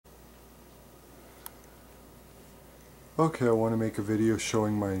Okay, I want to make a video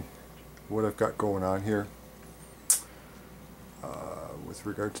showing what I've got going on here with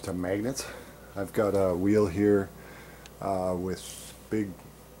regards to magnets. I've got a wheel here with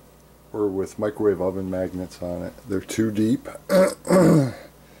microwave oven magnets on it. They're too deep.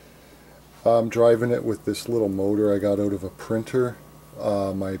 I'm driving it with this little motor I got out of a printer,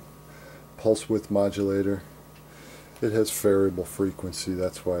 my pulse width modulator. It has variable frequency,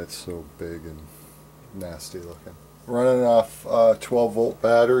 that's why it's so big and nasty looking. Running off 12 volt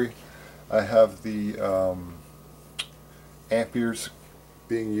battery. I have the amperes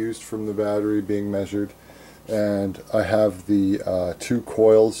being used from the battery being measured, and I have the two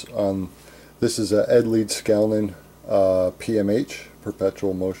coils on. This is a Leedskalnin PMH,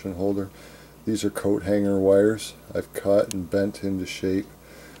 perpetual motion holder. These are coat hanger wires I've cut and bent into shape.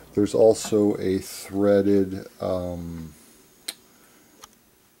 There's also a threaded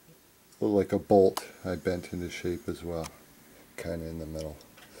like a bolt I bent into shape as well, kind of in the middle.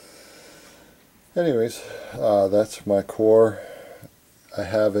 Anyways, that's my core. I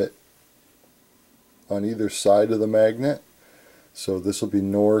have it on either side of the magnet, so this will be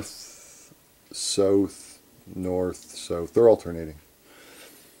north, south, north, south. They're alternating.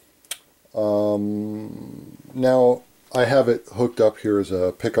 Now I have it hooked up here as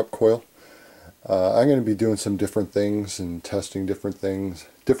a pickup coil. I'm going to be doing some different things and testing different things,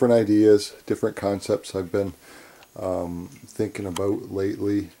 different ideas, different concepts I've been thinking about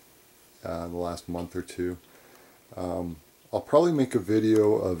lately, the last month or two. I'll probably make a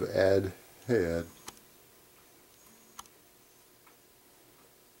video of Ed. Hey Ed.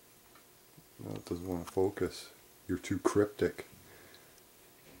 No, it doesn't want to focus. You're too cryptic.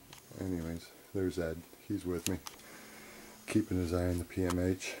 Anyways, there's Ed. He's with me, keeping his eye on the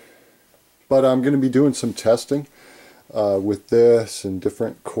PMH. But I'm going to be doing some testing with this and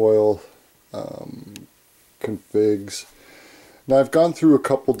different coil configs. Now I've gone through a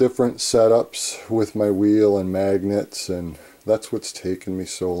couple different setups with my wheel and magnets, and that's what's taken me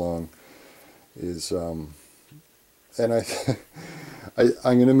so long. And I'm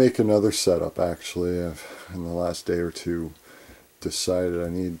going to make another setup actually. I've, in the last day or two,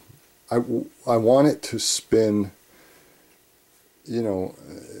 decided I want it to spin, you know,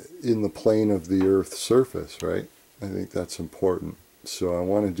 in the plane of the Earth's surface, right? I think that's important. So I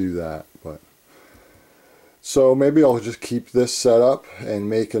want to do that, so maybe I'll just keep this set up and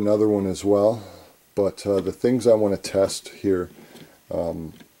make another one as well. But the things I want to test here, I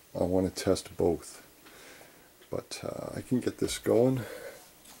want to test both. But I can get this going.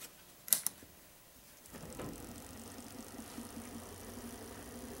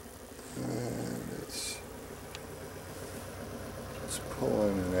 And it's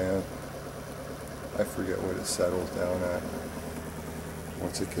pulling and out. I forget what it settles down at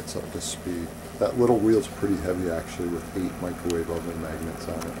once it gets up to speed. That little wheel's pretty heavy actually, with 8 microwave oven magnets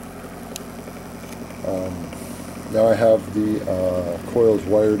on it. Now I have the coils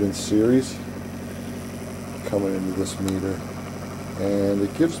wired in series coming into this meter, and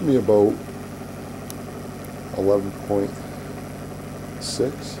it gives me about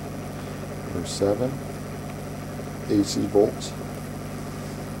 11.6 or 7 AC volts.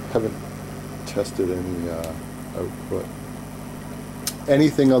 Haven't tested any output.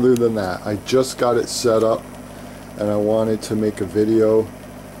 Anything other than that. I just got it set up, and I wanted to make a video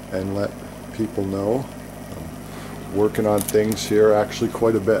and let people know. I'm working on things here actually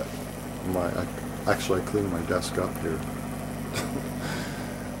quite a bit. Actually I cleaned my desk up here.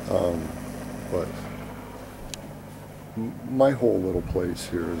 But my whole little place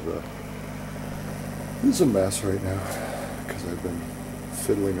here is a mess right now, because I've been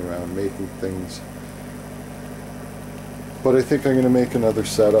fiddling around making things. But I think I'm going to make another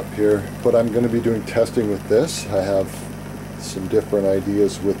setup here. But I'm going to be doing testing with this. I have some different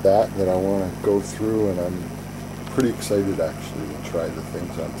ideas with that I want to go through, and I'm pretty excited actually to try the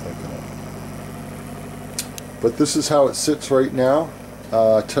things I'm thinking of. But this is how it sits right now.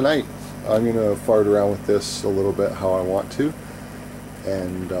 Tonight I'm going to fart around with this a little bit how I want to,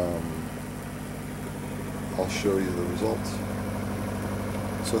 and I'll show you the results.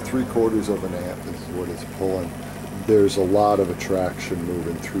 So 3/4 of an amp is what it's pulling. There's a lot of attraction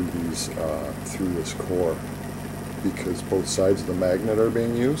moving through these through this core, because both sides of the magnet are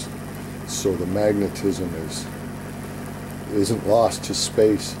being used, so the magnetism isn't lost to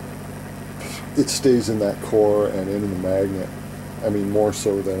space. It stays in that core and in the magnet. I mean, more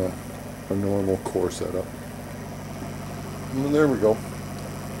so than a normal core setup. And there we go.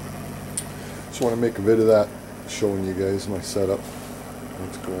 Just want to make a bit of that, showing you guys my setup,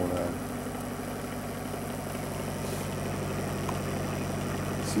 what's going on.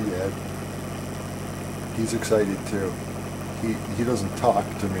 See Ed. He's excited too. he doesn't talk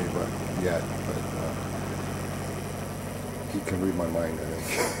to me yet, but he can read my mind, I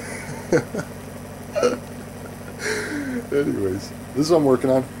think. Anyways, this is what I'm working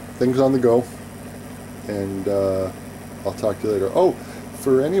on. Things on the go, and I'll talk to you later. Oh,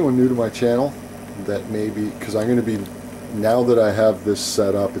 for anyone new to my channel, that maybe, because I'm going to be, now that I have this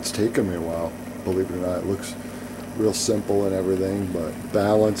set up, it's taken me a while, believe it or not. It looks real simple and everything, but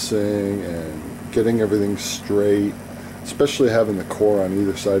balancing and getting everything straight, especially having the core on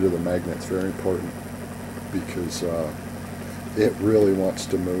either side of the magnet, is very important, because it really wants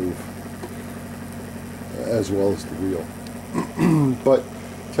to move as well as the wheel. But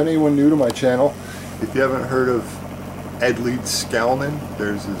to anyone new to my channel, if you haven't heard of Leedskalnin,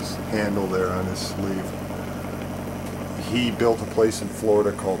 there's his handle there on his sleeve. He built a place in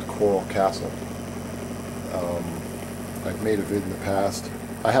Florida called Coil. I've made a vid in the past.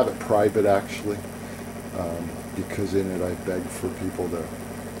 I have it private, actually, because in it I beg for people to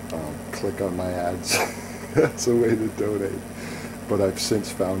click on my ads. That's a way to donate. But I've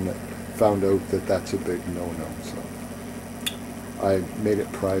since found out that that's a big no-no, so I made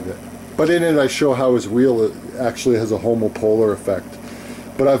it private. But in it I show how his wheel actually has a homopolar effect.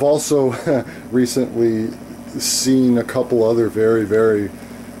 But I've also recently seen a couple other very, very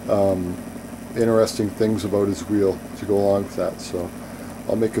interesting things about his wheel to go along with that. So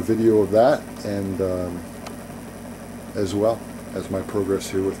I'll make a video of that, and as well as my progress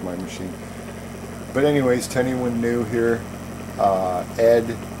here with my machine. But anyways, to anyone new here,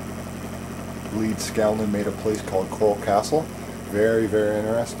 Leedskalnin made a place called Coil. Very, very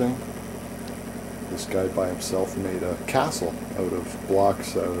interesting. This guy by himself made a castle out of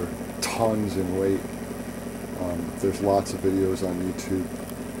blocks that are tons in weight. There's lots of videos on YouTube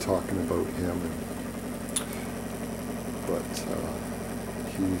talking about him, but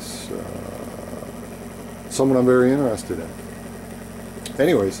he's someone I'm very interested in.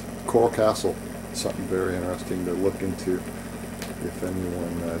 Anyways, Coil, something very interesting to look into if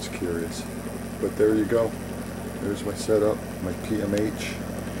anyone is curious. But there you go. There's my setup, my PMH.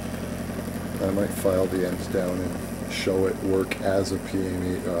 I might file the ends down and show it work as a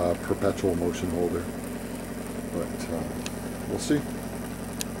PMH, perpetual motion holder. But we'll see.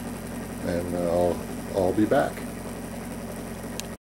 And I'll be back.